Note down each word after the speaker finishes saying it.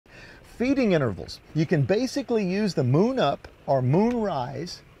feeding intervals. You can basically use the moon up or moon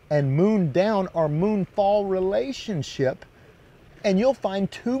rise and moon down or moon fall relationship, and you'll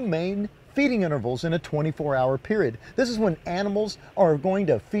find two main feeding intervals in a 24-hour period. This is when animals are going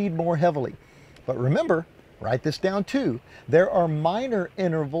to feed more heavily. But remember, write this down too, there are minor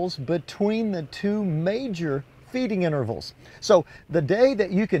intervals between the two major feeding intervals. So the day that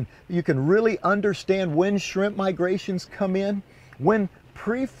you can really understand when shrimp migrations come in, when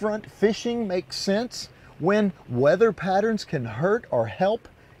pre-front fishing makes sense, when weather patterns can hurt or help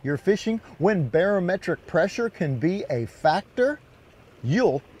your fishing, when barometric pressure can be a factor,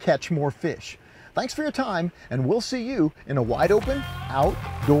 you'll catch more fish. Thanks for your time, and we'll see you in a wide open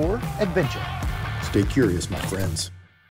outdoor adventure. Stay curious, my friends.